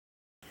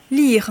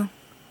Lire.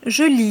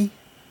 Je lis.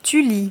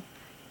 Tu lis.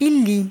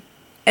 Il lit.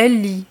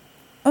 Elle lit.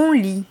 On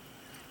lit.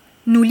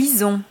 Nous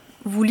lisons.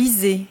 Vous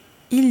lisez.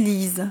 Ils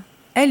lisent.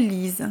 Elles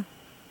lisent.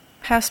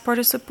 Past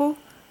participle.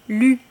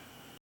 Lu.